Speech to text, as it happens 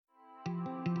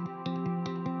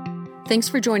Thanks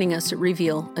for joining us at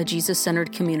Reveal, a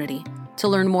Jesus-centered community. To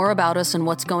learn more about us and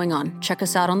what's going on, check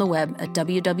us out on the web at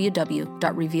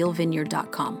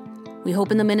www.revealvineyard.com. We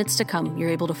hope in the minutes to come you're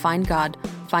able to find God,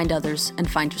 find others, and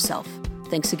find yourself.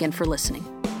 Thanks again for listening.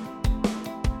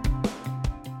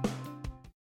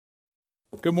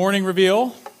 Good morning,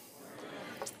 Reveal.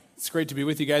 It's great to be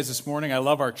with you guys this morning. I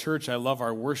love our church. I love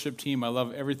our worship team. I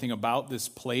love everything about this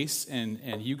place and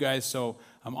you guys. So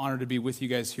I'm honored to be with you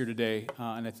guys here today,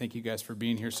 and I thank you guys for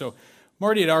being here. So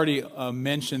Marty had already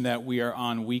mentioned that we are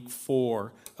on week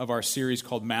 4 of our series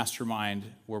called Mastermind,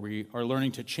 where we are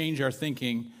learning to change our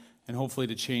thinking and hopefully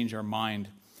to change our mind.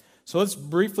 So let's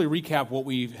briefly recap what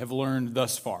we have learned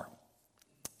thus far.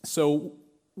 So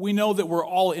we know that we're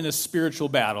all in a spiritual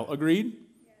battle. Agreed?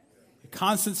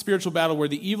 Constant spiritual battle where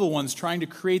the evil one's trying to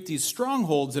create these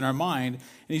strongholds in our mind,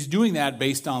 and he's doing that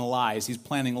based on lies. He's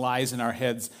planting lies in our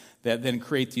heads that then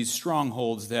create these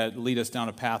strongholds that lead us down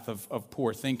a path of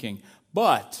poor thinking.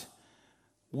 But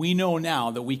we know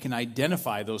now that we can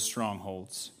identify those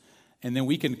strongholds, and then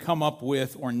we can come up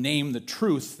with or name the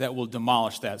truth that will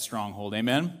demolish that stronghold.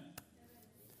 Amen?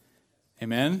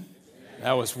 Amen?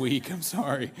 That was weak. I'm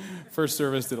sorry. First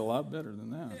service did a lot better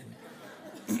than that.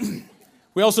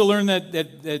 We also learned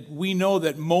that we know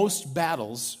that most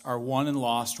battles are won and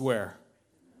lost where?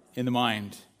 In the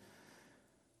mind.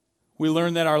 We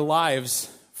learned that our lives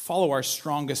follow our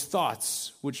strongest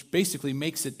thoughts, which basically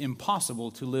makes it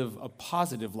impossible to live a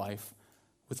positive life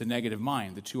with a negative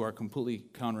mind. The two are completely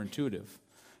counterintuitive.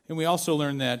 And we also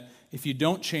learned that if you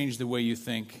don't change the way you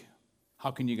think,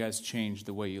 how can you guys change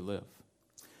the way you live?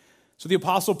 So the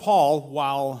Apostle Paul,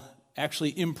 while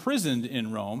actually imprisoned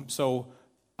in Rome, so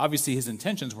obviously, his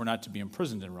intentions were not to be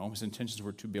imprisoned in Rome. His intentions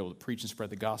were to be able to preach and spread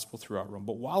the gospel throughout Rome.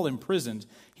 But while imprisoned,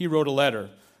 he wrote a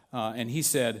letter, and he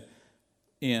said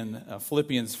in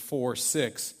Philippians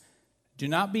 4:6, "Do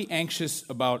not be anxious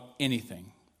about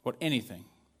anything." What anything?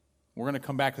 We're going to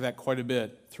come back to that quite a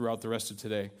bit throughout the rest of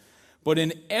today. But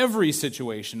in every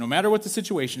situation, no matter what the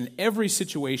situation, in every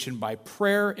situation, by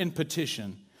prayer and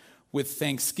petition, with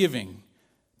thanksgiving,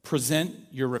 present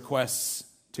your requests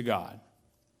to God.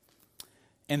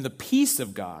 And the peace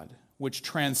of God, which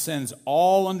transcends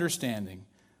all understanding,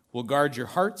 will guard your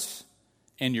hearts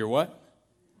and your what?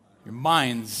 Your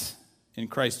minds in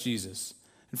Christ Jesus.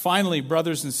 And finally,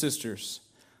 brothers and sisters,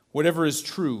 whatever is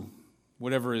true,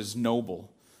 whatever is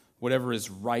noble, whatever is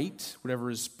right,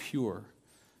 whatever is pure,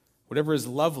 whatever is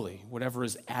lovely, whatever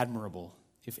is admirable,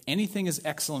 if anything is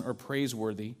excellent or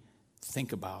praiseworthy,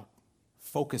 think about,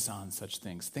 focus on such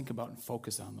things. Think about and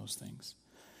focus on those things.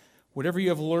 Whatever you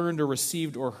have learned or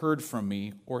received or heard from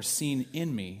me or seen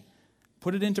in me,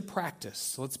 put it into practice.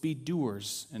 So let's be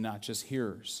doers and not just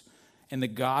hearers. And the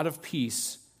God of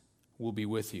peace will be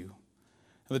with you.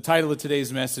 Now, the title of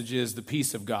today's message is The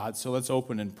Peace of God. So let's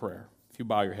open in prayer. If you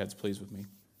bow your heads, please, with me.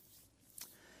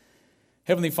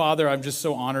 Heavenly Father, I'm just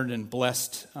so honored and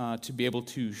blessed to be able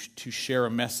to share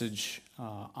a message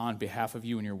on behalf of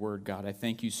you and your word, God. I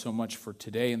thank you so much for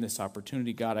today and this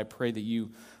opportunity, God. I pray that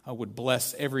you would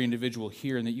bless every individual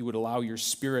here and that you would allow your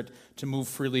spirit to move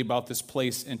freely about this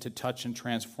place and to touch and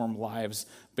transform lives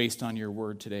based on your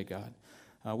word today, God.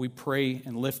 We pray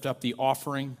and lift up the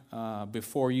offering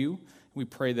before you. We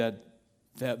pray that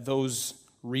those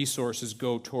resources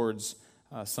go towards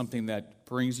something that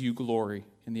brings you glory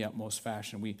in the utmost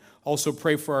fashion. We also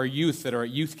pray for our youth that are at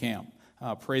youth camp.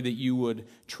 Pray that you would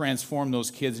transform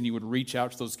those kids and you would reach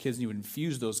out to those kids and you would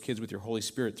infuse those kids with your Holy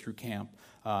Spirit through camp.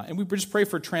 And we just pray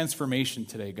for transformation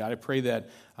today, God. I pray that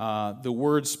the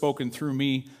words spoken through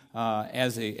me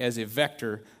as a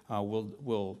vector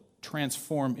will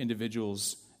transform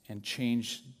individuals and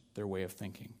change their way of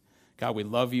thinking. God, we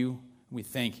love you. We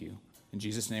thank you. In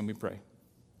Jesus' name we pray.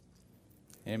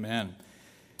 Amen.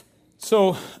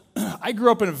 So I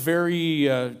grew up in a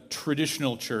very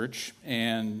traditional church,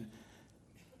 and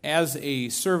as a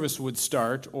service would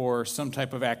start or some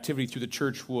type of activity through the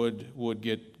church would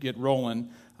get rolling,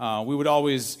 we would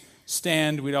always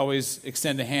stand, we'd always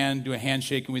extend a hand, do a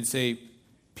handshake, and we'd say,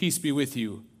 "Peace be with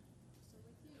you,"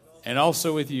 and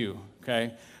also with you,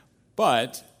 okay?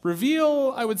 But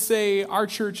Reveal, I would say our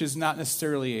church is not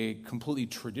necessarily a completely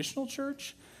traditional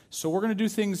church, so we're going to do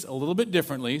things a little bit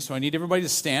differently, so I need everybody to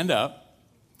stand up,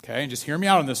 okay, and just hear me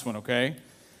out on this one, okay?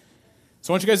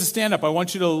 So I want you guys to stand up. I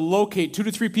want you to locate 2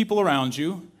 to 3 people around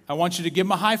you. I want you to give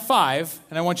them a high five,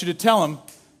 and I want you to tell them,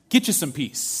 "Get you some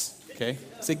peace." Okay?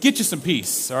 Say, "Get you some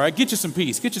peace." All right? Get you some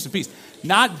peace. Get you some peace.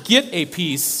 Not get a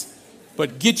peace,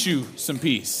 but get you some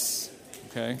peace.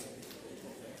 Okay?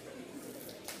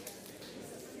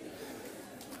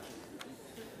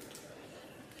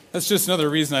 That's just another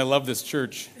reason I love this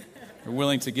church. They're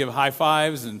willing to give high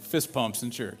fives and fist pumps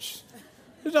in church.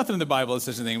 There's nothing in the Bible that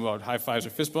says anything about high fives or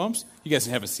fist bumps. You guys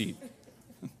can have a seat.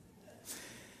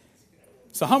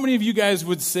 So how many of you guys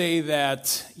would say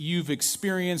that you've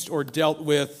experienced or dealt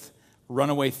with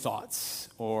runaway thoughts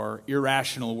or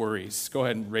irrational worries? Go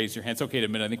ahead and raise your hand. It's okay to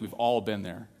admit, I think we've all been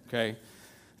there, okay?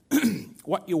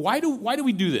 Why do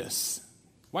we do this?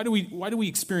 Why do we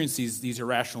experience these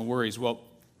irrational worries? Well,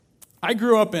 I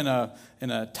grew up in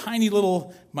a tiny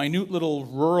little, minute little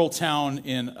rural town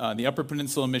in the Upper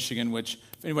Peninsula of Michigan, which,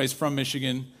 if anybody's from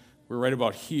Michigan, we're right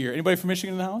about here. Anybody from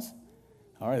Michigan in the house?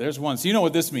 All right, there's one. So you know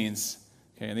what this means.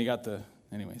 Okay, and they got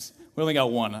anyways, we only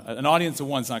got one. An audience of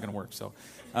one's not going to work. So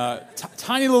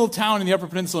tiny little town in the Upper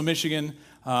Peninsula of Michigan.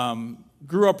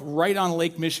 Grew up right on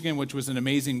Lake Michigan, which was an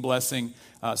amazing blessing.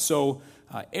 So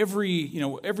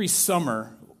every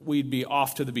summer, we'd be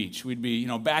off to the beach. We'd be,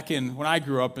 back in, when I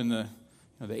grew up in the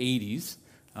 80s,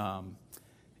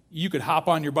 you could hop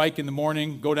on your bike in the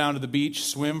morning, go down to the beach,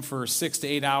 swim for 6 to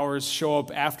 8 hours, show up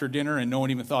after dinner, and no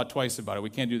one even thought twice about it. We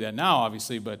can't do that now,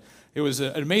 obviously, but it was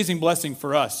an amazing blessing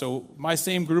for us. So my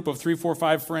same group of 3, 4,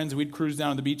 5 friends, we'd cruise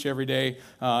down to the beach every day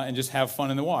and just have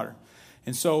fun in the water.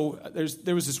 And so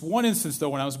there was this one instance, though,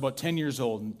 when I was about 10 years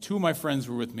old, and 2 of my friends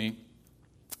were with me.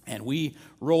 And we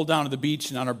rolled down to the beach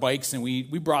and on our bikes, and we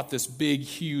brought this big,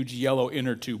 huge yellow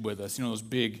inner tube with us. Those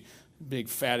big,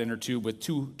 fat inner tube with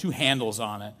two handles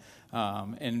on it.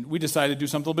 And we decided to do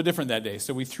something a little bit different that day.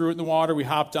 So we threw it in the water. We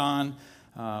hopped on.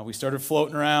 We started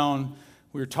floating around.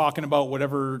 We were talking about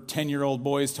whatever 10-year-old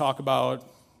boys talk about,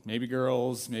 maybe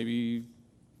girls, maybe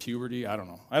puberty. I don't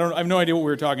know. I have no idea what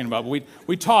we were talking about, but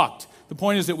we talked. The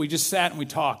point is that we just sat and we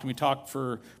talked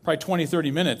for probably 20,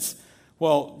 30 minutes.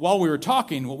 Well, while we were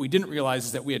talking, what we didn't realize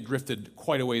is that we had drifted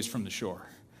quite a ways from the shore.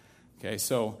 Okay,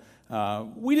 so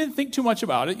we didn't think too much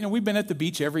about it. We've been at the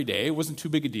beach every day. It wasn't too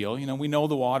big a deal. We know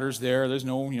the water's there. There's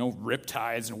no, rip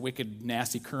tides and wicked,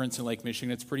 nasty currents in Lake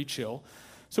Michigan. It's pretty chill.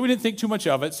 So we didn't think too much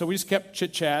of it. So we just kept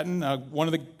chit-chatting.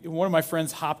 One of my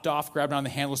friends hopped off, grabbed on the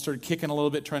handle, started kicking a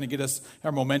little bit, trying to get us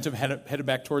our momentum headed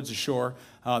back towards the shore.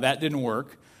 That didn't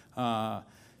work.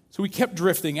 So we kept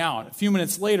drifting out. A few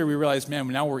minutes later, we realized, man,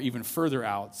 now we're even further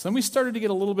out. So then we started to get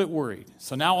a little bit worried.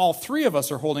 So now all 3 of us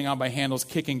are holding on by handles,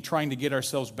 kicking, trying to get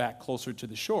ourselves back closer to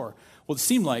the shore. Well, it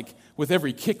seemed like with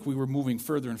every kick, we were moving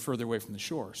further and further away from the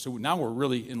shore. So now we're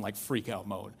really in freak out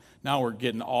mode. Now we're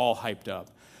getting all hyped up.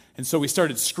 And so we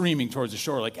started screaming towards the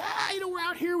shore, like, we're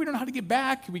out here. We don't know how to get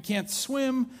back. We can't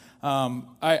swim.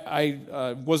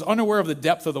 I was unaware of the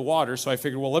depth of the water, so I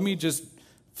figured, well, let me just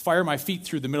fire my feet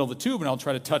through the middle of the tube, and I'll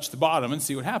try to touch the bottom and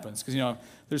see what happens. Because,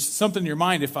 there's something in your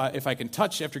mind, if I can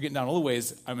touch after getting down a little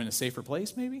ways, I'm in a safer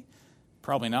place, maybe?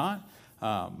 Probably not.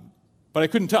 But I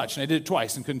couldn't touch, and I did it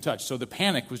twice and couldn't touch. So the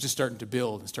panic was just starting to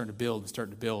build and starting to build and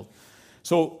starting to build.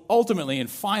 So ultimately and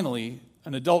finally,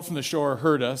 an adult from the shore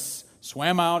heard us,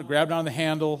 swam out, grabbed on the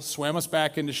handle, swam us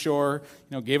back into shore,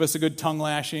 gave us a good tongue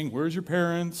lashing. Where's your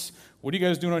parents? What are you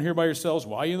guys doing out here by yourselves?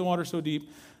 Why are you in the water so deep?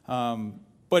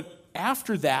 But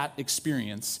after that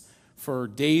experience, for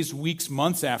days, weeks,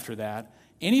 months after that,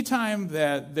 anytime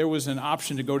that there was an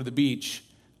option to go to the beach,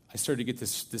 I started to get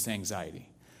this anxiety.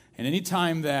 And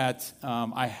anytime that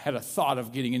I had a thought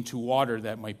of getting into water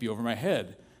that might be over my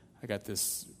head, I got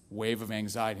this wave of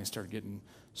anxiety and started getting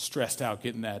stressed out,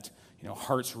 getting that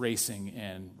heart's racing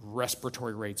and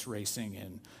respiratory rates racing,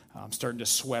 and I'm starting to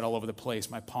sweat all over the place.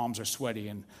 My palms are sweaty,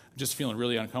 and I'm just feeling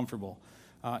really uncomfortable.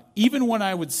 Even when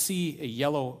I would see a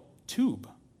yellow tube,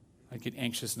 I'd get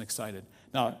anxious and excited.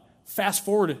 Now, fast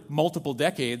forward multiple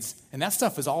decades, and that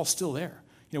stuff is all still there.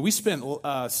 We spent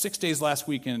 6 days last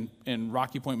week in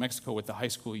Rocky Point, Mexico with the high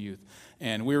school youth,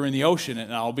 and we were in the ocean,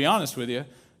 and I'll be honest with you,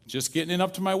 just getting in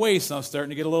up to my waist, and I was starting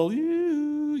to get a little,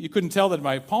 you couldn't tell that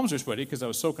my palms were sweaty because I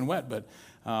was soaking wet, but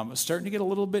I was starting to get a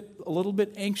little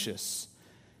bit anxious.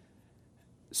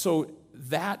 So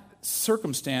that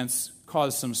circumstance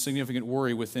caused some significant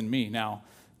worry within me. Now,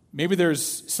 maybe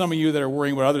there's some of you that are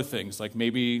worrying about other things, like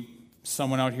maybe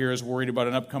someone out here is worried about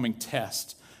an upcoming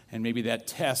test, and maybe that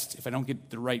test, if I don't get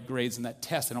the right grades in that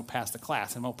test, I don't pass the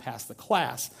class. And if I don't pass the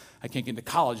class, I can't get into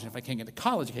college. And if I can't get into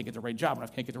college, I can't get the right job. And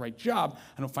if I can't get the right job,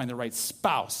 I don't find the right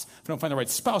spouse. If I don't find the right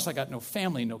spouse, I got no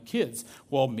family, no kids.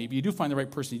 Well, maybe you do find the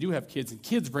right person, you do have kids, and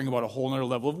kids bring about a whole other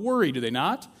level of worry, do they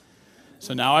not?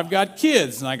 So now I've got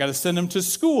kids, and I got to send them to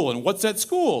school. And what's at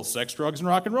school? Sex, drugs, and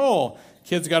rock and roll.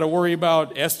 Kids got to worry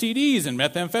about STDs and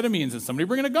methamphetamines and somebody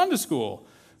bringing a gun to school.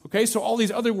 Okay, so all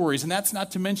these other worries, and that's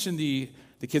not to mention the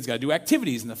kids got to do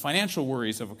activities and the financial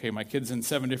worries of, okay, my kid's in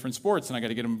 7 different sports, and I got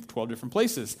to get them 12 different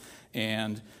places.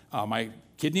 And my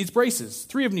kid needs braces.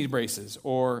 3 of them need braces.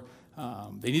 Or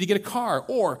they need to get a car.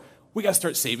 Or we got to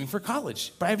start saving for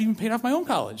college. But I haven't even paid off my own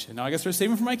college, and now I got to start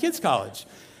saving for my kids' college.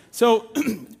 So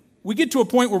we get to a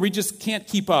point where we just can't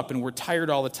keep up, and we're tired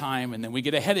all the time, and then we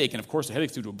get a headache, and of course the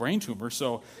headache's due to a brain tumor.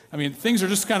 So, things are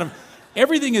just kind of,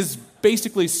 everything is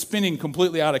basically spinning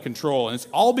completely out of control, and it's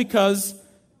all because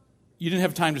you didn't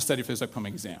have time to study for this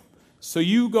upcoming exam. So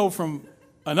you go from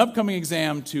an upcoming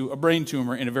exam to a brain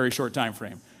tumor in a very short time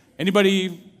frame.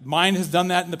 Anybody, mine has done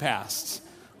that in the past.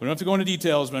 We don't have to go into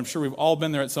details, but I'm sure we've all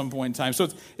been there at some point in time. So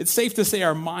it's safe to say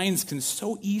our minds can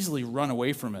so easily run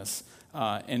away from us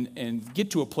and get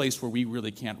to a place where we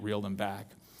really can't reel them back.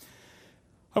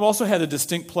 I've also had the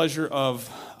distinct pleasure of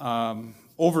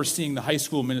overseeing the high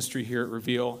school ministry here at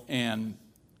Reveal. And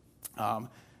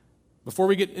before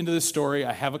we get into this story,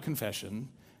 I have a confession.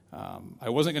 I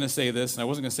wasn't going to say this, and I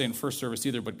wasn't going to say it in first service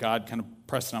either, but God kind of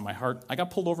pressed it on my heart. I got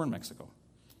pulled over in Mexico.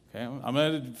 Okay, I'm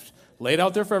going to lay it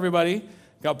out there for everybody.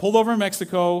 Got pulled over in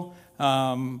Mexico.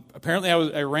 Apparently,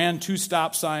 I ran 2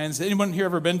 stop signs. Anyone here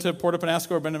ever been to Puerto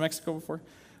Penasco or been to Mexico before?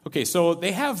 Okay, so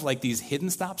they have like these hidden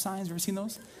stop signs. Ever seen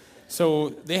those? So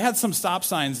they had some stop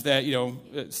signs that,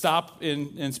 stop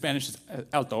in Spanish is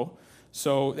alto.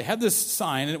 So they had this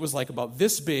sign, and it was like about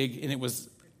this big, and it was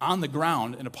on the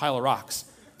ground in a pile of rocks.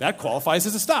 That qualifies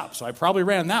as a stop, so I probably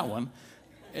ran that one.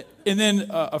 And then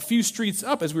a few streets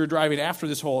up, as we were driving after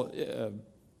this whole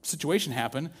situation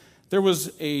happened, there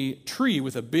was a tree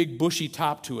with a big bushy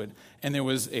top to it, and there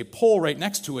was a pole right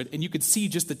next to it, and you could see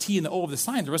just the T and the O of the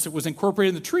sign. The rest of it was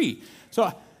incorporated in the tree.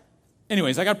 So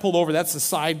anyways, I got pulled over. That's a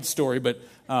side story, but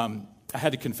I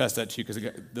had to confess that to you because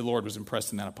the Lord was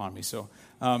impressing that upon me. So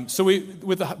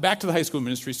back to the high school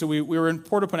ministry. So we were in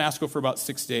Puerto Penasco for about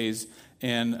 6 days,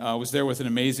 and was there with an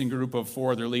amazing group of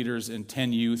 4 other leaders and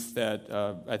 10 youth that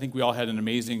I think we all had an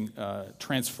amazing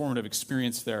transformative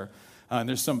experience there. And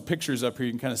there's some pictures up here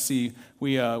you can kind of see.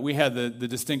 We had the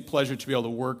distinct pleasure to be able to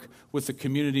work with the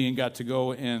community and got to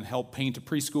go and help paint a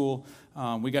preschool.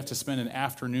 We got to spend an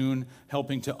afternoon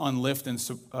helping to uplift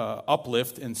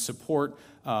and support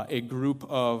a group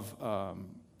of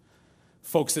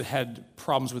folks that had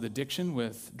problems with addiction,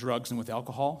 with drugs and with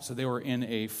alcohol. So they were in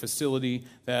a facility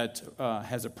that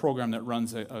has a program that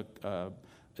runs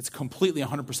it's completely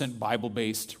 100%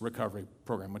 Bible-based recovery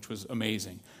program, which was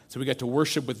amazing. So we got to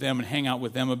worship with them and hang out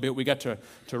with them a bit. We got to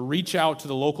reach out to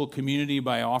the local community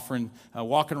by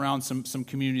walking around some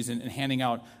communities and handing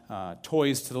out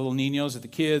toys to the little niños, to the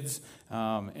kids,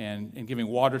 and giving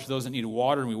water to those that needed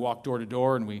water. And we walked door to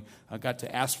door, and we got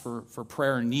to ask for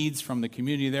prayer and needs from the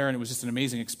community there, and it was just an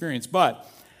amazing experience. But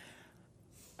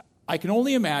I can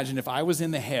only imagine if I was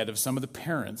in the head of some of the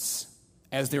parents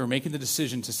as they were making the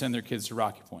decision to send their kids to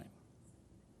Rocky Point.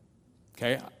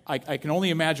 Okay, I can only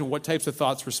imagine what types of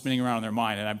thoughts were spinning around in their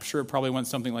mind, and I'm sure it probably went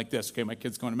something like this. Okay, my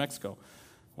kid's going to Mexico.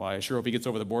 Well, I sure hope he gets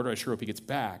over the border. I sure hope he gets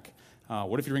back.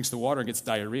 What if he drinks the water and gets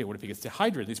diarrhea? What if he gets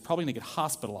dehydrated? He's probably going to get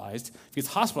hospitalized. If he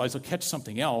gets hospitalized, he'll catch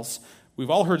something else. We've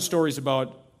all heard stories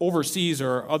about overseas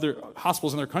or other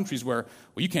hospitals in other countries where,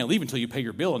 well, you can't leave until you pay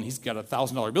your bill, and he's got a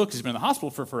 $1,000 bill because he's been in the hospital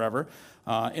for forever.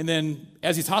 And then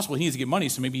as he's hospital, he needs to get money,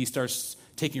 so maybe he starts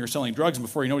taking or selling drugs, and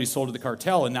before you know it, he's sold to the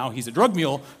cartel, and now he's a drug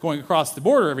mule going across the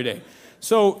border every day.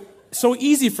 So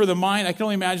easy for the mind. I can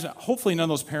only imagine, hopefully none of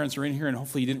those parents are in here, and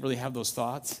hopefully you didn't really have those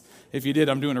thoughts. If you did,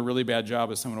 I'm doing a really bad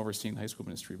job as someone overseeing the high school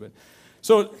ministry.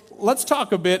 So let's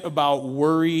talk a bit about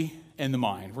worry and the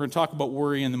mind. We're going to talk about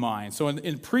worry and the mind. So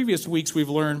in previous weeks, we've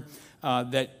learned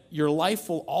that your life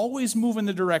will always move in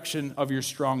the direction of your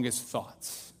strongest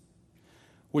thoughts,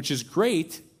 which is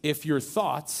great if your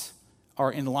thoughts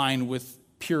are in line with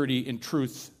purity and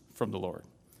truth from the Lord.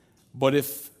 But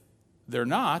if they're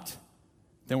not,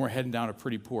 then we're heading down a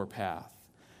pretty poor path.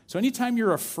 So anytime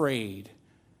you're afraid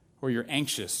or you're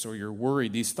anxious or you're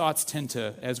worried, these thoughts tend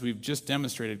to, as we've just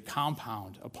demonstrated,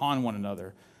 compound upon one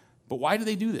another. But why do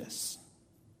they do this?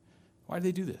 Why do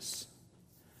they do this?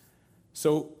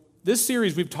 So this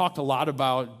series, we've talked a lot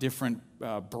about different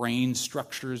brain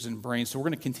structures and brains, so we're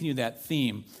going to continue that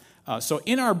theme. So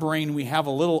in our brain, we have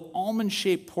a little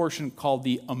almond-shaped portion called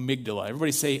the amygdala.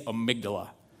 Everybody say amygdala.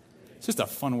 It's just a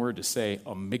fun word to say,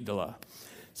 amygdala.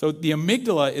 So the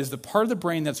amygdala is the part of the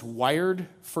brain that's wired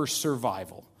for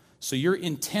survival. So your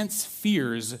intense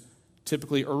fears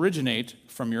typically originate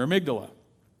from your amygdala.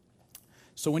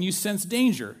 So when you sense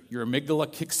danger, your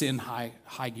amygdala kicks in high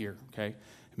gear, okay?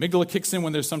 Amygdala kicks in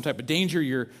when there's some type of danger.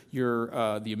 The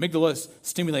amygdala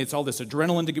stimulates all this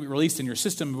adrenaline to get released in your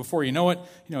system. And before you know it,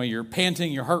 you're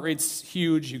panting, your heart rate's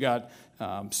huge,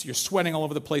 you're sweating all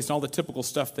over the place, and all the typical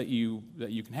stuff that you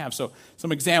can have. So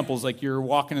some examples, like you're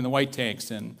walking in the white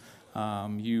tanks and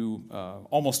you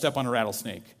almost step on a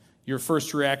rattlesnake. Your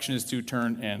first reaction is to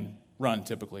turn and run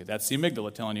typically. That's the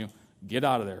amygdala telling you, get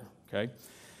out of there, okay?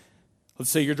 Let's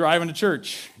say you're driving to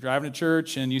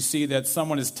church, and you see that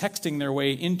someone is texting their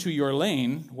way into your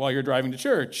lane while you're driving to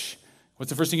church. What's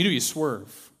the first thing you do? You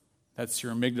swerve. That's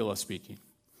your amygdala speaking.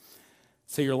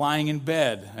 Say you're lying in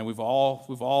bed, and we've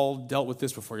all dealt with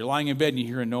this before. You're lying in bed and you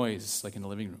hear a noise, like in the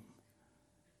living room.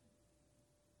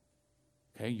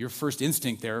 Okay, your first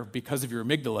instinct there, because of your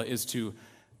amygdala, is to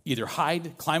either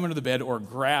hide, climb under the bed, or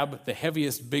grab the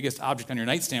heaviest, biggest object on your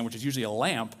nightstand, which is usually a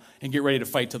lamp, and get ready to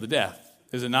fight to the death.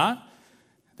 Is it not?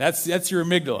 That's your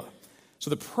amygdala. So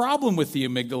the problem with the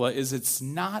amygdala is it's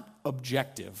not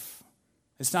objective.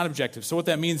 It's not objective. So what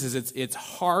that means is it's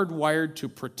hardwired to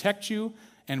protect you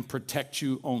and protect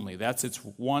you only. That's its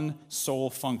one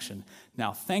sole function.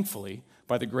 Now, thankfully,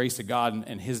 by the grace of God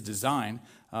and His design,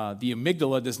 the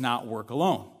amygdala does not work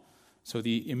alone. So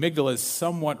the amygdala is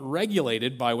somewhat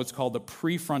regulated by what's called the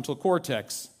prefrontal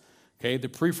cortex. Okay, the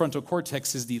prefrontal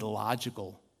cortex is the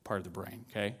logical part of the brain.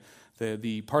 Okay,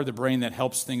 the part of the brain that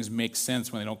helps things make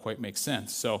sense when they don't quite make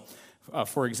sense. So,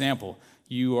 for example,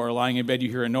 you are lying in bed, you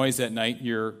hear a noise at night,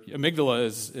 your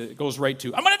amygdala goes right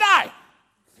to, I'm going to die!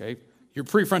 Okay, your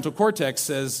prefrontal cortex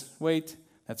says, wait,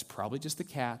 that's probably just the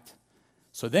cat.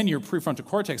 So then your prefrontal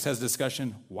cortex has a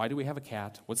discussion, why do we have a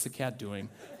cat? What's the cat doing?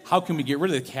 How can we get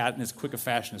rid of the cat in as quick a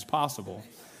fashion as possible?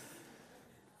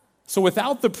 So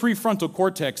without the prefrontal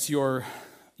cortex, your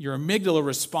amygdala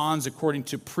responds according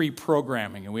to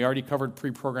pre-programming. And we already covered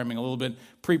pre-programming a little bit.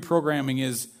 Pre-programming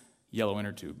is yellow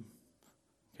inner tube.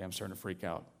 Okay, I'm starting to freak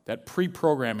out. That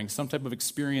pre-programming, some type of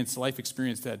experience, life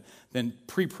experience that then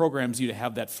pre-programs you to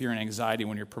have that fear and anxiety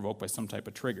when you're provoked by some type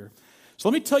of trigger. So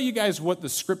let me tell you guys what the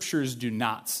scriptures do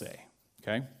not say,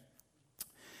 okay?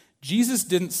 Jesus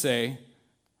didn't say,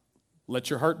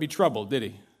 let your heart be troubled, did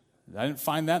he? I didn't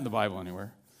find that in the Bible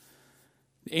anywhere.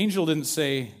 The angel didn't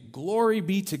say, glory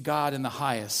be to God in the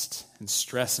highest, and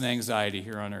stress and anxiety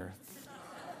here on earth.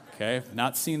 Okay, I've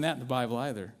not seen that in the Bible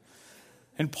either.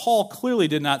 And Paul clearly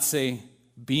did not say,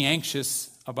 be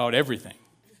anxious about everything,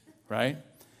 right?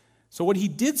 So what he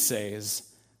did say is,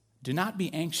 do not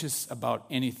be anxious about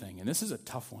anything. And this is a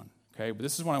tough one, okay? But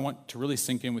this is what I want to really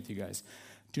sink in with you guys.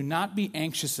 Do not be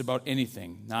anxious about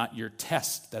anything, not your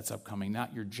test that's upcoming,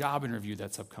 not your job interview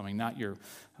that's upcoming, not your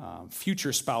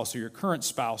future spouse or your current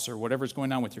spouse or whatever's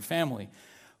going on with your family.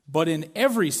 But in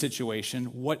every situation,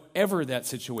 whatever that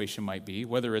situation might be,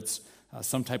 whether it's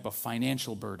some type of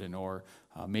financial burden or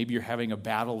maybe you're having a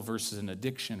battle versus an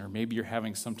addiction or maybe you're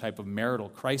having some type of marital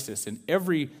crisis, in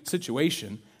every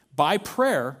situation, by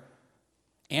prayer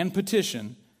and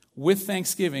petition, with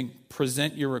thanksgiving,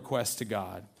 present your request to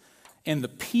God. And the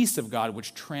peace of God,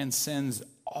 which transcends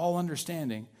all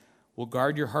understanding, will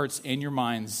guard your hearts and your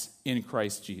minds in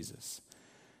Christ Jesus.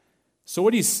 So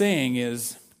what he's saying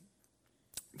is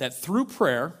that through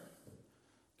prayer,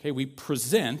 okay, we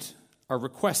present our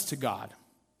requests to God.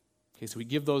 Okay, so we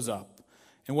give those up.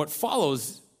 And what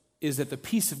follows is that the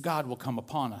peace of God will come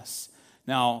upon us.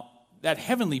 Now, that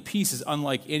heavenly peace is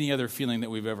unlike any other feeling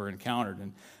that we've ever encountered.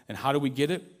 And how do we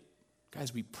get it?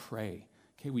 Guys, we pray.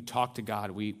 Okay, we talk to God.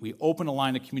 We open a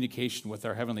line of communication with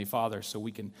our Heavenly Father so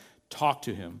we can talk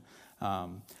to Him.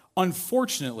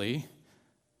 Unfortunately,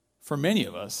 for many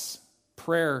of us,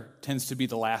 prayer tends to be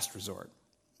the last resort.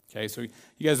 Okay, so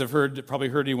you guys have probably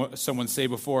heard someone say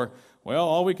before, well,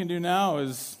 all we can do now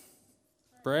is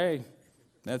pray.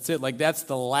 That's it. Like, that's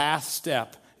the last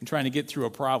step in trying to get through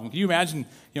a problem. Can you imagine,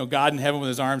 God in heaven with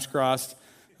His arms crossed?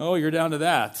 Oh, you're down to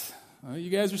that. Well, you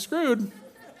guys are screwed.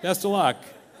 Best of luck.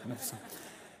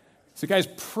 So guys,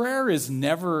 prayer is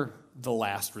never the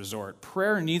last resort.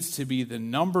 Prayer needs to be the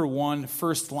number one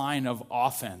first line of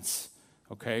offense,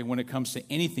 okay, when it comes to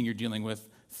anything you're dealing with,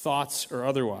 thoughts or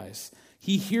otherwise.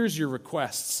 He hears your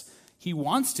requests. He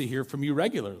wants to hear from you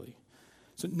regularly.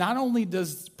 So not only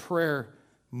does prayer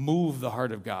move the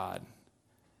heart of God,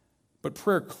 but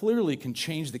prayer clearly can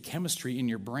change the chemistry in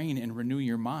your brain and renew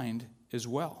your mind as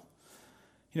well.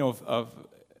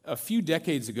 A few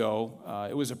decades ago,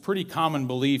 it was a pretty common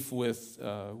belief with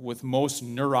most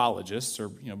neurologists or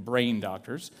brain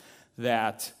doctors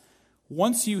that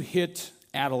once you hit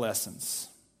adolescence,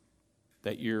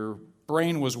 that your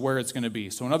brain was where it's going to be.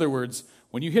 So in other words,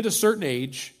 when you hit a certain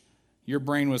age, your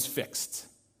brain was fixed.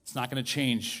 It's not going to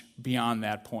change beyond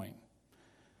that point.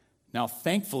 Now,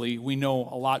 thankfully, we know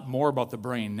a lot more about the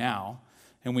brain now,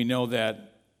 and we know that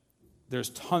there's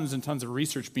tons and tons of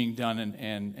research being done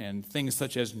and things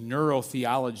such as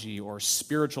neurotheology or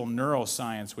spiritual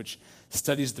neuroscience, which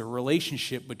studies the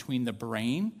relationship between the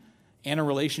brain and a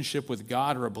relationship with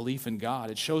God or a belief in God.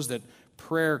 It shows that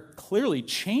prayer clearly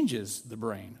changes the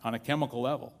brain on a chemical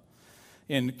level.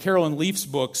 In Carolyn Leaf's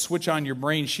book, Switch on Your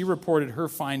Brain, she reported her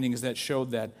findings that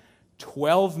showed that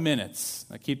 12 minutes,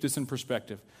 now keep this in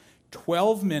perspective,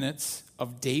 12 minutes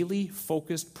of daily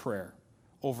focused prayer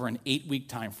over an 8-week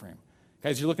time frame.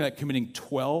 Guys, you're looking at committing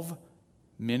 12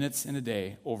 minutes in a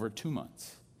day over 2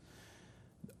 months.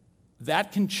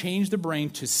 That can change the brain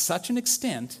to such an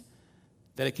extent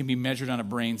that it can be measured on a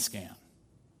brain scan.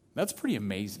 That's pretty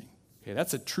amazing. Okay,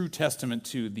 that's a true testament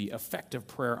to the effect of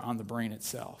prayer on the brain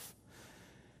itself.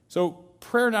 So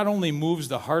prayer not only moves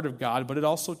the heart of God, but it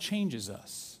also changes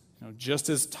us. Just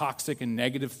as toxic and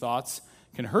negative thoughts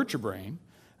can hurt your brain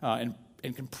and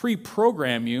can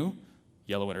pre-program you,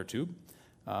 yellow inner tube,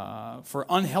 for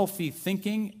unhealthy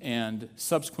thinking and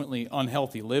subsequently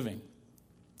unhealthy living.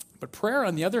 But prayer,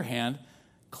 on the other hand,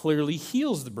 clearly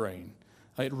heals the brain.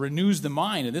 It renews the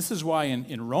mind. And this is why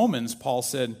in Romans, Paul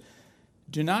said,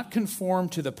 do not conform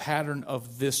to the pattern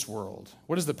of this world.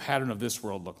 What does the pattern of this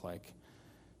world look like?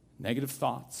 Negative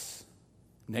thoughts,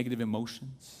 negative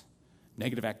emotions,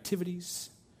 negative activities,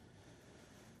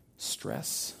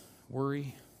 stress,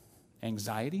 worry,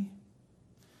 anxiety.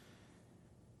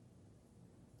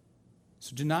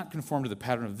 So do not conform to the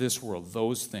pattern of this world,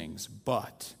 those things,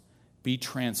 but be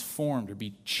transformed or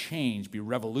be changed, be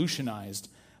revolutionized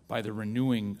by the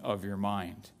renewing of your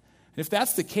mind. And if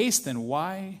that's the case, then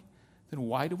why do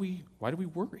we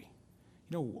worry?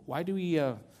 Why do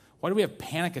we have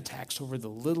panic attacks over the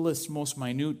littlest, most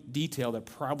minute detail that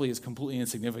probably is completely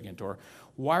insignificant? Or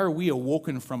why are we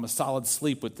awoken from a solid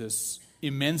sleep with this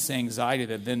immense anxiety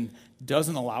that then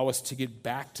doesn't allow us to get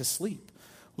back to sleep?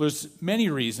 Well, there's many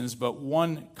reasons, but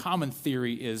one common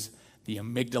theory is the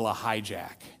amygdala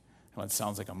hijack. Well, it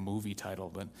sounds like a movie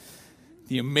title, but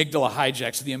the amygdala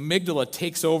hijack. So the amygdala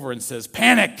takes over and says,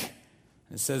 panic.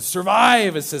 It says,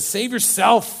 survive. It says, save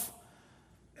yourself.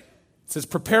 It says,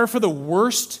 prepare for the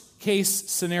worst case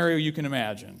scenario you can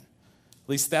imagine. At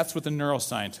least that's what the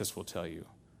neuroscientists will tell you.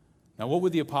 Now, what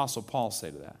would the Apostle Paul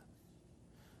say to that?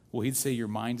 Well, he'd say your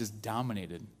mind is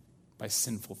dominated by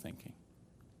sinful thinking.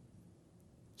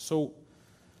 So,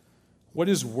 what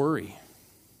is worry?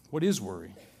 What is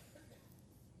worry?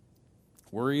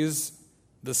 Worry is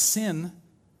the sin.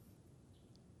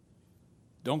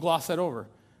 Don't gloss that over.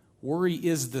 Worry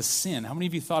is the sin. How many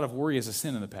of you thought of worry as a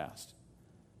sin in the past?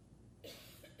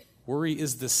 Worry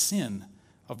is the sin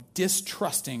of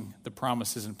distrusting the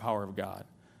promises and power of God,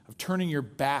 of turning your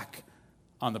back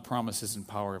on the promises and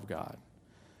power of God,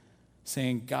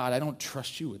 saying, God, I don't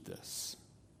trust you with this,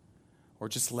 or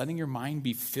just letting your mind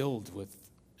be filled with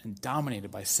and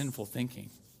dominated by sinful thinking.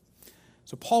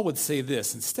 So Paul would say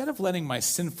this, instead of letting my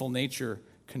sinful nature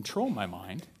control my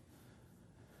mind,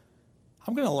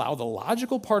 I'm going to allow the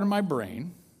logical part of my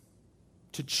brain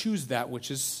to choose that which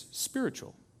is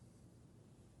spiritual.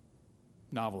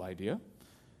 Novel idea.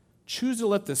 Choose to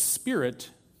let the Spirit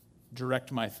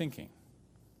direct my thinking.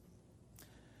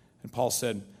 And Paul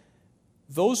said,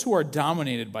 those who are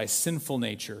dominated by sinful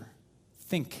nature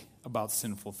think about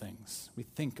sinful things. We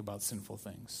think about sinful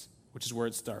things, which is where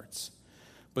it starts.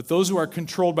 But those who are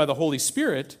controlled by the Holy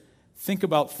Spirit think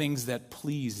about things that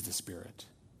please the Spirit.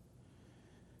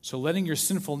 So letting your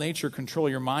sinful nature control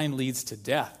your mind leads to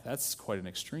death. That's quite an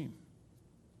extreme.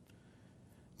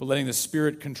 But letting the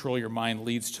Spirit control your mind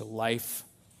leads to life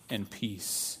and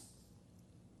peace.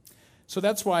 So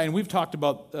that's why, and we've talked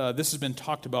about, this has been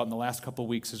talked about in the last couple of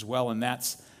weeks as well, and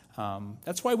that's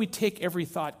why we take every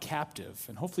thought captive.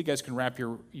 And hopefully you guys can wrap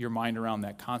your mind around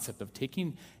that concept of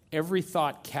taking every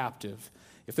thought captive.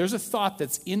 If there's a thought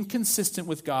that's inconsistent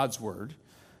with God's word,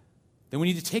 then we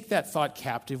need to take that thought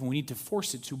captive and we need to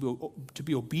force it to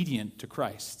be obedient to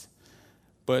Christ.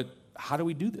 But how do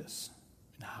we do this?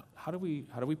 How do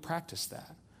we practice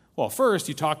that? Well, first,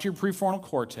 you talk to your prefrontal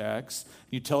cortex.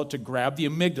 You tell it to grab the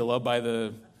amygdala by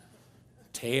the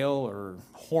tail or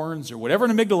horns or whatever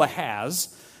an amygdala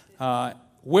has,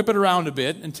 whip it around a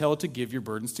bit and tell it to give your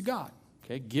burdens to God.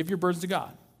 Okay, give your burdens to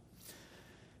God.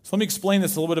 So let me explain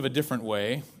this a little bit of a different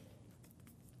way.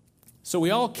 So we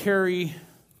all carry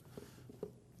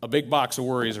a big box of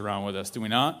worries around with us, do we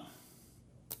not?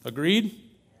 Agreed?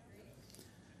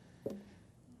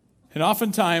 And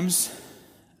oftentimes,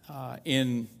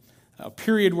 in a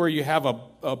period where you have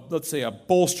let's say, a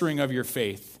bolstering of your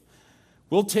faith,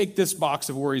 we'll take this box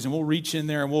of worries and we'll reach in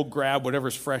there and we'll grab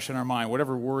whatever's fresh in our mind,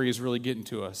 whatever worry is really getting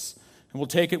to us. And we'll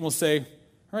take it and we'll say, all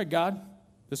right, God,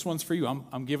 this one's for you.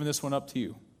 I'm giving this one up to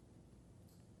you.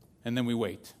 And then we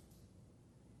wait.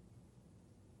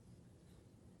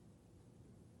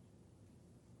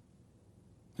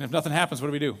 And if nothing happens,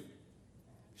 what do?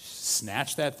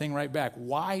 Snatch that thing right back.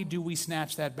 Why do we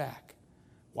snatch that back?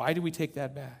 Why do we take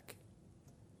that back?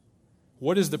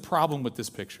 What is the problem with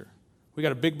this picture? We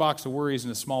got a big box of worries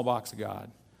and a small box of God.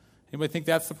 Anybody think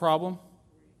that's the problem?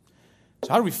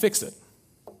 So how do we fix it?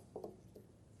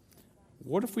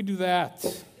 What if we do that?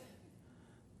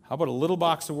 How about a little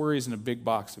box of worries and a big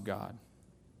box of God?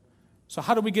 So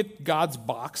how do we get God's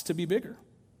box to be bigger?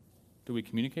 Do we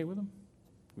communicate with him?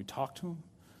 Do we talk to him?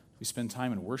 Do we spend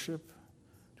time in worship?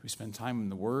 Do we spend time in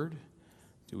the Word?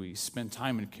 Do we spend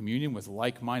time in communion with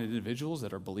like-minded individuals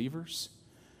that are believers?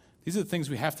 These are the things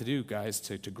we have to do, guys,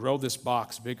 to grow this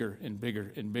box bigger and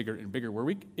bigger and bigger and bigger,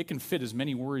 where it can fit as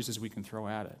many worries as we can throw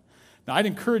at it. Now, I'd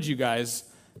encourage you guys,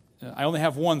 I only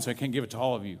have one, so I can't give it to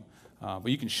all of you, but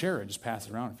you can share it, just pass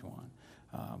it around if you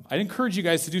want. I'd encourage you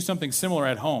guys to do something similar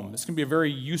at home. This can be a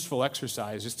very useful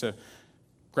exercise, just to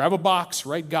grab a box,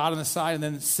 write God on the side, and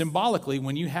then symbolically,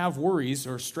 when you have worries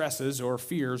or stresses or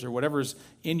fears or whatever's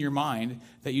in your mind,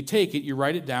 that you take it, you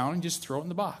write it down, and just throw it in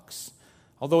the box.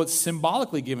 Although it's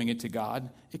symbolically giving it to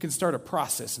God, it can start a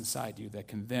process inside you that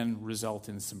can then result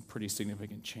in some pretty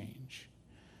significant change.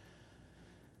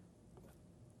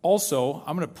 Also,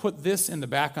 I'm going to put this in the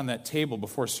back on that table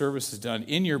before service is done.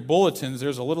 In your bulletins,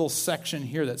 there's a little section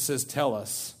here that says tell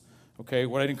us. Okay,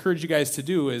 what I'd encourage you guys to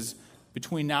do is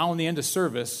between now and the end of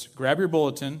service, grab your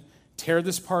bulletin, tear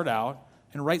this part out,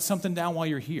 and write something down while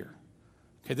you're here.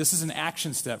 Okay, this is an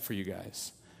action step for you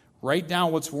guys. Write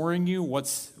down what's worrying you,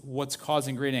 what's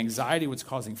causing great anxiety, what's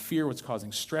causing fear, what's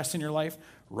causing stress in your life.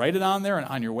 Write it on there, and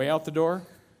on your way out the door,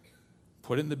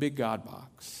 put it in the big God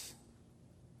box.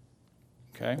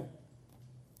 Okay?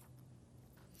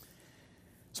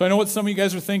 So I know what some of you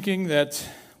guys are thinking, that,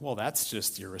 well, that's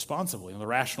just irresponsible. The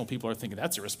rational people are thinking,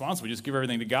 that's irresponsible. You just give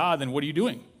everything to God, then what are you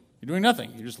doing? You're doing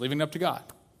nothing. You're just leaving it up to God.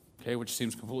 Okay, which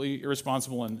seems completely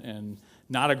irresponsible and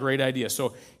not a great idea.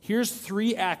 So here's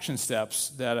 3 action steps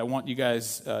that I want you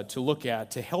guys to look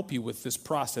at to help you with this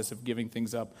process of giving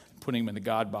things up, putting them in the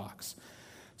God box.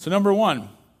 So number 1,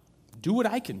 do what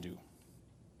I can do.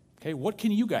 Okay, what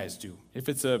can you guys do? If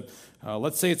it's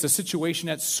let's say it's a situation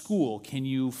at school, can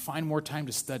you find more time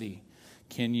to study?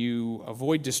 Can you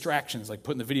avoid distractions like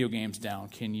putting the video games down?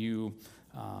 Can you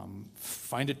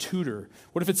find a tutor?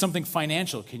 What if it's something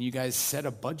financial? Can you guys set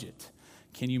a budget?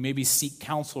 Can you maybe seek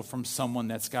counsel from someone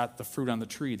that's got the fruit on the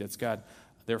tree, that's got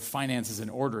their finances in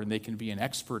order, and they can be an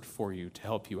expert for you to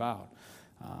help you out?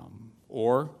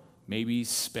 Or maybe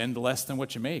spend less than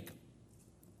what you make.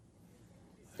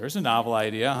 There's a novel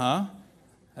idea, huh?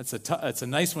 That's a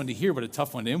nice one to hear, but a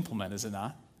tough one to implement, is it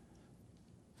not?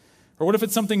 Or what if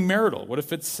it's something marital? What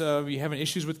if it's you having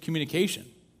issues with communication?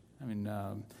 I mean,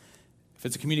 if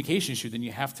it's a communication issue, then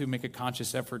you have to make a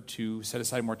conscious effort to set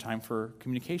aside more time for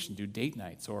communication, do date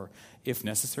nights, or if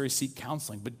necessary, seek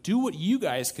counseling. But do what you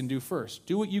guys can do first.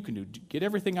 Do what you can do. Get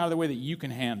everything out of the way that you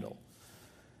can handle.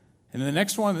 And then the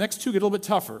next 2 get a little bit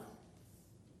tougher.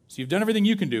 So you've done everything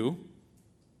you can do.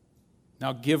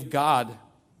 Now give God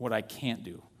what I can't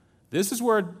do. This is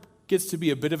where it gets to be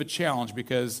a bit of a challenge,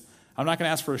 because I'm not going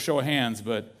to ask for a show of hands,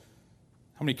 but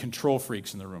how many control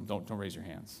freaks in the room? Don't raise your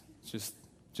hands.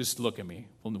 Just look at me.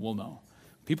 We'll know.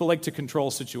 People like to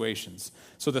control situations.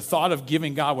 So the thought of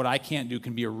giving God what I can't do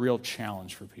can be a real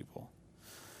challenge for people.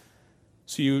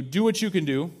 So you do what you can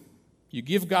do. You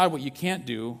give God what you can't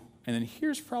do. And then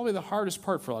here's probably the hardest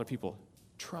part for a lot of people.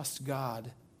 Trust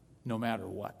God no matter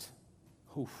what.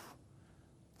 Oof.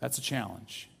 That's a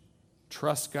challenge.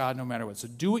 Trust God no matter what. So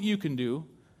do what you can do.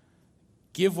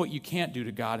 Give what you can't do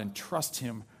to God and trust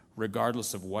Him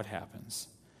regardless of what happens.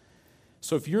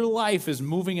 So if your life is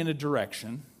moving in a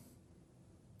direction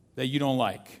that you don't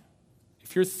like,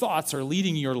 if your thoughts are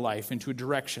leading your life into a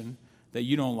direction that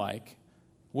you don't like,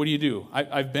 what do?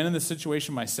 I've been in this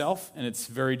situation myself, and it's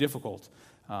very difficult.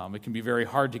 It can be very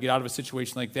hard to get out of a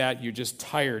situation like that. You're just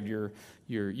tired.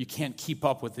 You can't keep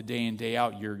up with the day in, day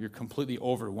out. You're completely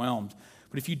overwhelmed.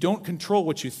 But if you don't control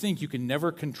what you think, you can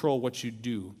never control what you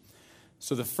do.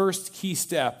 So the first key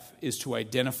step is to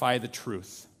identify the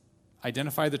truth.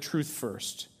 Identify the truth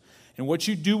first. And what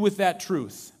you do with that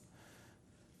truth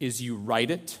is you write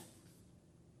it,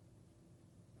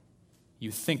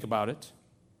 you think about it,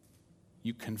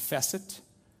 you confess it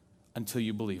until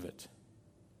you believe it.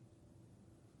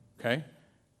 Okay?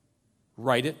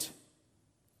 Write it,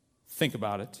 think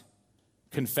about it,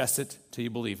 confess it till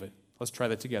you believe it. Let's try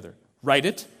that together. Write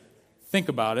it, think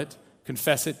about it,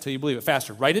 confess it till you believe it.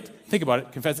 Faster. Write it, think about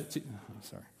it, confess it.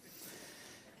 Sorry.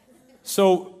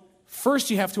 So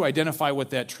first you have to identify what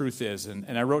that truth is. And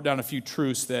I wrote down a few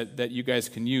truths that you guys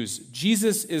can use.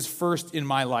 Jesus is first in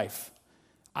my life.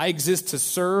 I exist to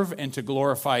serve and to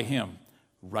glorify Him.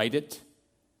 Write it,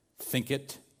 think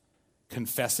it,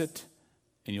 confess it,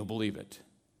 and you'll believe it.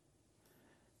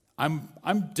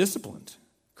 I'm disciplined.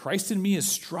 Christ in me is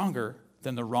stronger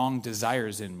than the wrong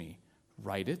desires in me.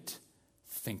 Write it,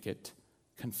 think it,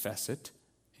 confess it,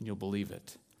 and you'll believe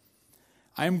it.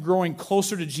 I am growing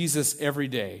closer to Jesus every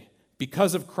day.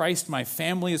 Because of Christ, my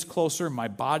family is closer, my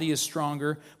body is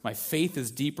stronger, my faith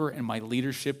is deeper, and my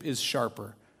leadership is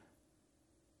sharper.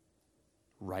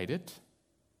 Write it,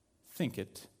 think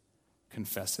it,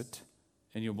 confess it,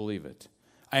 and you'll believe it.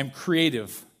 I am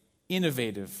creative,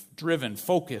 innovative, driven,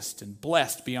 focused, and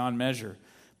blessed beyond measure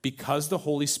because the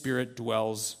Holy Spirit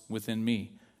dwells within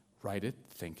me. Write it,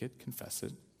 think it, confess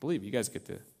it, believe it. You guys get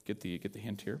the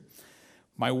hint here.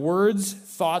 My words,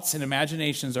 thoughts, and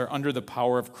imaginations are under the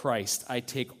power of Christ. I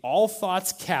take all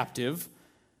thoughts captive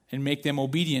and make them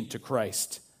obedient to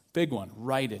Christ. Big one.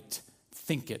 Write it,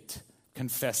 think it,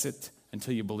 confess it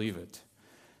until you believe it.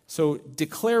 So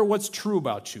declare what's true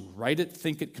about you. Write it,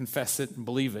 think it, confess it, and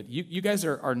believe it. You guys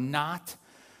are not,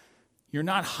 you're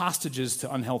not hostages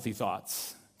to unhealthy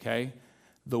thoughts, okay?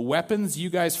 The weapons you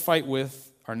guys fight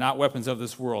with are not weapons of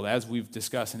this world, as we've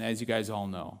discussed and as you guys all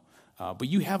know. But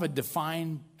you have a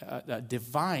divine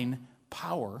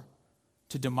power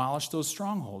to demolish those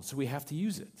strongholds, so we have to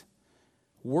use it.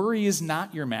 Worry is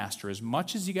not your master. As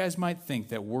much as you guys might think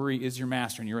that worry is your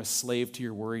master and you're a slave to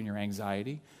your worry and your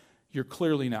anxiety, you're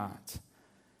clearly not.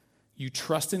 You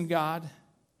trust in God.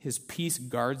 His peace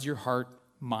guards your heart,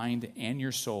 mind, and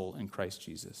your soul in Christ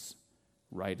Jesus.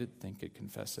 Write it, think it,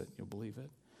 confess it. You'll believe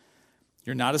it.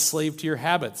 You're not a slave to your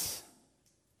habits.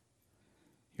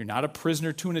 You're not a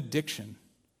prisoner to an addiction.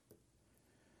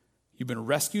 You've been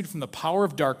rescued from the power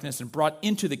of darkness and brought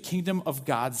into the kingdom of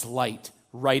God's light.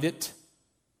 Write it,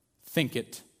 think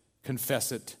it,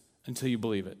 confess it until you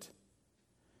believe it.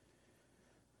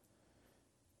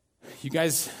 You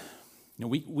guys,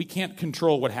 we can't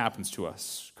control what happens to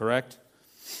us, correct?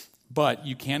 But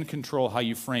you can control how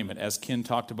you frame it, as Ken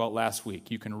talked about last week.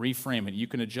 You can reframe it. You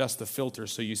can adjust the filter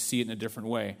so you see it in a different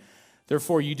way.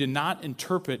 Therefore, you do not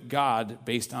interpret God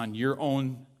based on your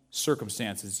own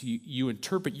circumstances. You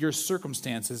interpret your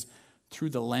circumstances through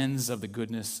the lens of the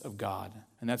goodness of God.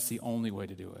 And that's the only way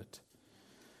to do it.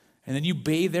 And then you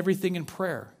bathe everything in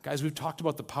prayer. Guys, we've talked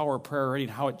about the power of prayer already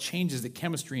and how it changes the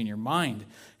chemistry in your mind.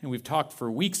 And we've talked for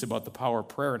weeks about the power of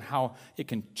prayer and how it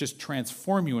can just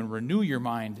transform you and renew your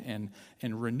mind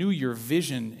and renew your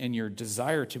vision and your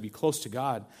desire to be close to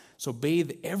God. So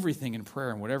bathe everything in prayer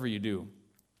and whatever you do.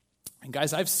 And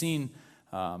guys, I've seen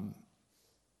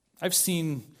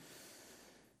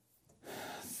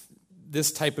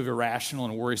this type of irrational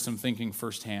and worrisome thinking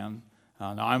firsthand.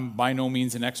 Now, I'm by no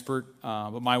means an expert,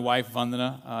 but my wife,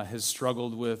 Vandana, has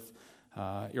struggled with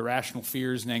irrational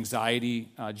fears and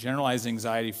anxiety, generalized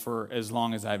anxiety for as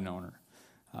long as I've known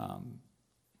her.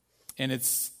 And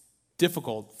it's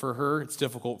difficult for her. It's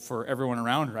difficult for everyone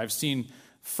around her. I've seen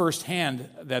firsthand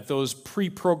that those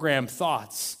pre-programmed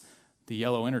thoughts, the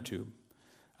yellow inner tube,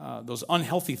 those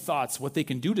unhealthy thoughts, what they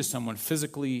can do to someone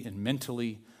physically and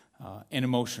mentally and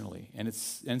emotionally, and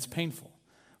it's painful.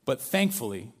 But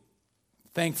thankfully,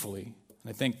 and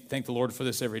I thank the Lord for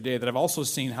this every day, that I've also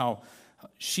seen how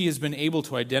she has been able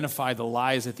to identify the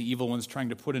lies that the evil one's trying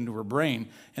to put into her brain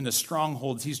and the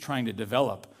strongholds he's trying to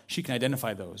develop. She can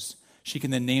identify those. She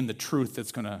can then name the truth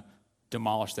that's going to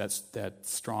demolish that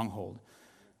stronghold.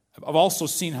 I've also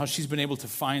seen how she's been able to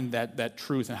find that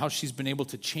truth and how she's been able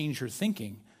to change her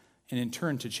thinking and in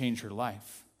turn to change her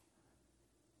life,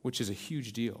 which is a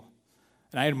huge deal.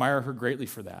 And I admire her greatly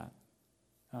for that.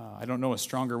 I don't know a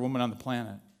stronger woman on the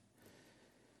planet.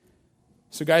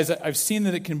 So guys, I've seen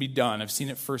that it can be done. I've seen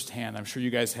it firsthand. I'm sure you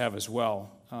guys have as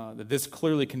well, that this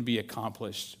clearly can be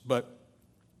accomplished. But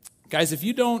guys, if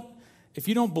you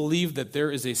don't believe that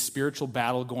there is a spiritual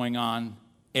battle going on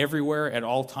everywhere at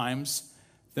all times,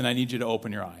 then I need you to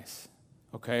open your eyes,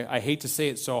 okay? I hate to say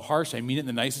it so harsh. I mean it in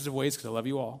the nicest of ways because I love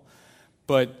you all.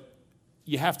 But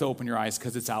you have to open your eyes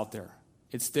because it's out there.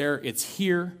 It's there. It's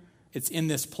here. It's in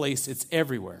this place. It's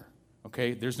everywhere,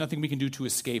 okay? There's nothing we can do to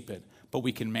escape it, but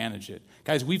we can manage it.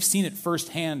 Guys, we've seen it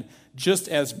firsthand just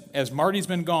as Marty's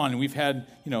been gone, and we've had,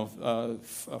 a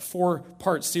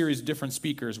 4-part series of different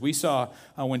speakers. We saw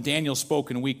when Daniel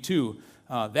spoke in week 2,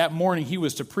 that morning he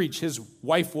was to preach. His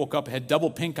wife woke up, had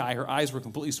double pink eye. Her eyes were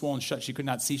completely swollen shut. She could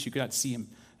not see him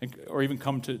or even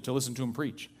come to listen to him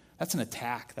preach. That's an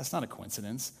attack. That's not a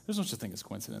coincidence. There's no such thing as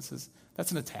coincidences.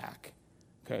 That's an attack,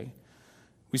 okay?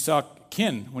 We saw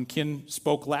Ken when Ken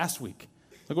spoke last week.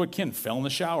 Look what Ken fell in the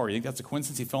shower. You think that's a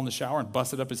coincidence? He fell in the shower and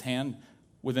busted up his hand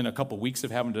within a couple weeks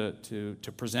of having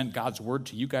to present God's word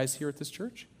to you guys here at this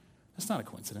church? That's not a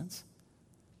coincidence.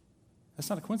 That's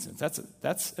not a coincidence.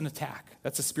 That's an attack.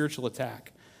 That's a spiritual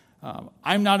attack.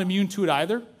 I'm not immune to it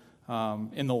either.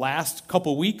 In the last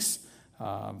couple weeks,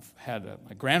 I've had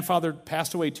my grandfather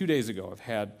passed away 2 days ago. I've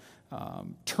had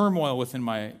turmoil within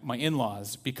my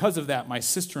in-laws. Because of that, my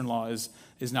sister-in-law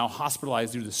is now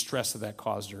hospitalized due to the stress that that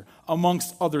caused her,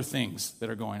 amongst other things that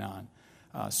are going on.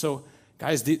 So,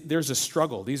 guys, there's a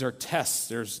struggle. These are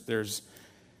tests.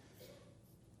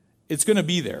 It's going to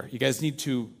be there. You guys need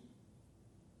to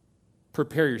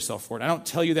prepare yourself for it. I don't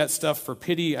tell you that stuff for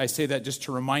pity. I say that just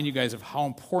to remind you guys of how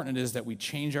important it is that we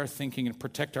change our thinking and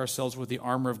protect ourselves with the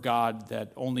armor of God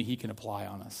that only He can apply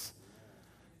on us.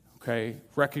 Okay?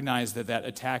 Recognize that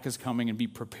attack is coming and be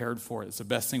prepared for it. It's the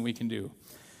best thing we can do.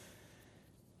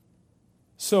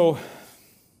 So,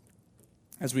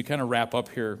 as we kind of wrap up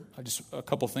here, just a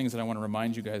couple things that I want to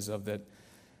remind you guys of, that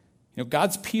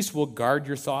God's peace will guard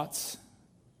your thoughts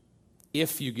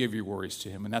if you give your worries to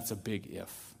Him, and that's a big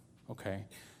if. Okay?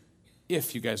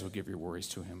 If you guys will give your worries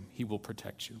to Him, He will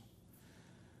protect you.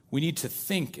 We need to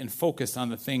think and focus on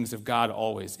the things of God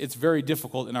always. It's very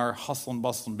difficult in our hustle and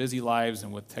bustle and busy lives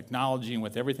and with technology and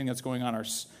with everything that's going on, our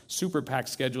super packed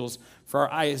schedules, for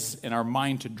our eyes and our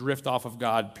mind to drift off of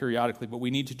God periodically. But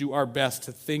we need to do our best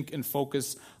to think and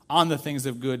focus on the things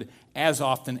of good as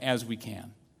often as we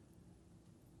can.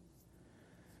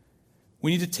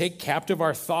 We need to take captive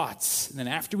our thoughts. And then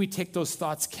after we take those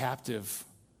thoughts captive,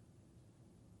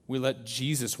 we let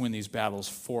Jesus win these battles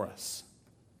for us,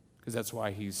 because that's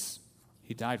why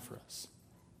He died for us.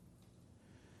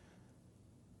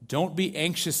 Don't be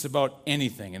anxious about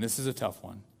anything, and this is a tough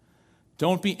one.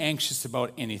 Don't be anxious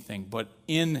about anything, but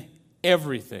in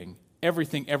everything,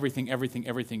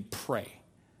 pray.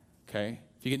 Okay?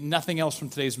 If you get nothing else from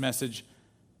today's message,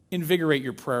 invigorate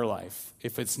your prayer life.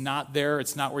 If it's not there,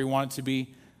 it's not where you want it to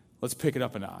be, let's pick it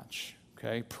up a notch.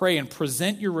 Okay? Pray and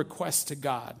present your requests to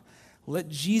God. Let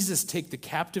Jesus take the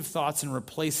captive thoughts and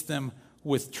replace them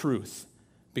with truth.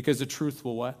 Because the truth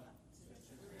will what?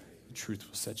 The truth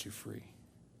will set you free.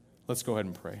 Let's go ahead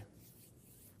and pray.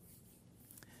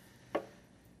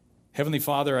 Heavenly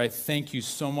Father, I thank You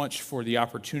so much for the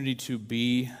opportunity to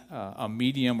be a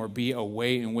medium or be a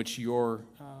way in which your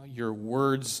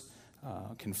words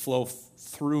can flow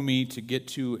through me to get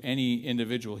to any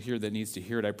individual here that needs to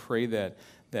hear it. I pray that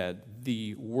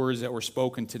the words that were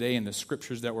spoken today and the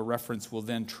scriptures that were referenced will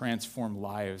then transform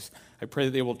lives. I pray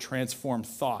that they will transform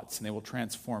thoughts and they will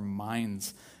transform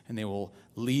minds and they will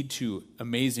lead to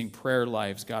amazing prayer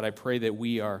lives. God, I pray that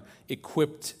we are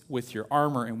equipped with Your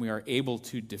armor and we are able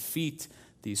to defeat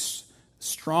these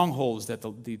strongholds that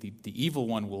the evil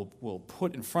one will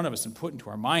put in front of us and put into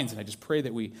our minds. And I just pray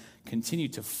that we continue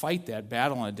to fight that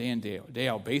battle on a day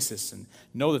out basis and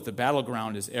know that the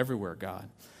battleground is everywhere, God.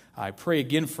 I pray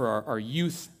again for our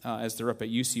youth as they're up at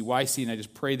UCYC, and I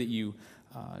just pray that You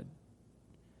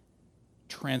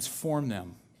transform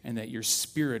them and that Your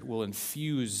Spirit will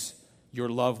infuse Your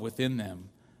love within them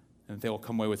and that they will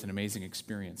come away with an amazing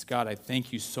experience. God, I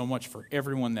thank You so much for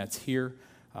everyone that's here.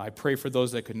 I pray for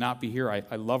those that could not be here.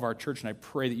 I love our church, and I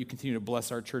pray that You continue to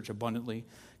bless our church abundantly.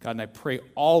 God, and I pray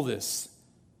all this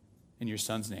in Your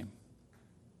Son's name,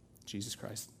 Jesus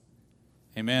Christ.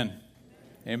 Amen.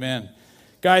 Amen.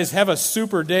 Guys, have a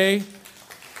super day.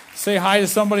 Say hi to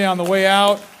somebody on the way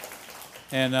out.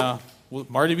 And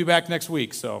Marty will be back next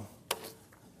week. So,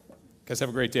 guys, have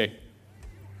a great day.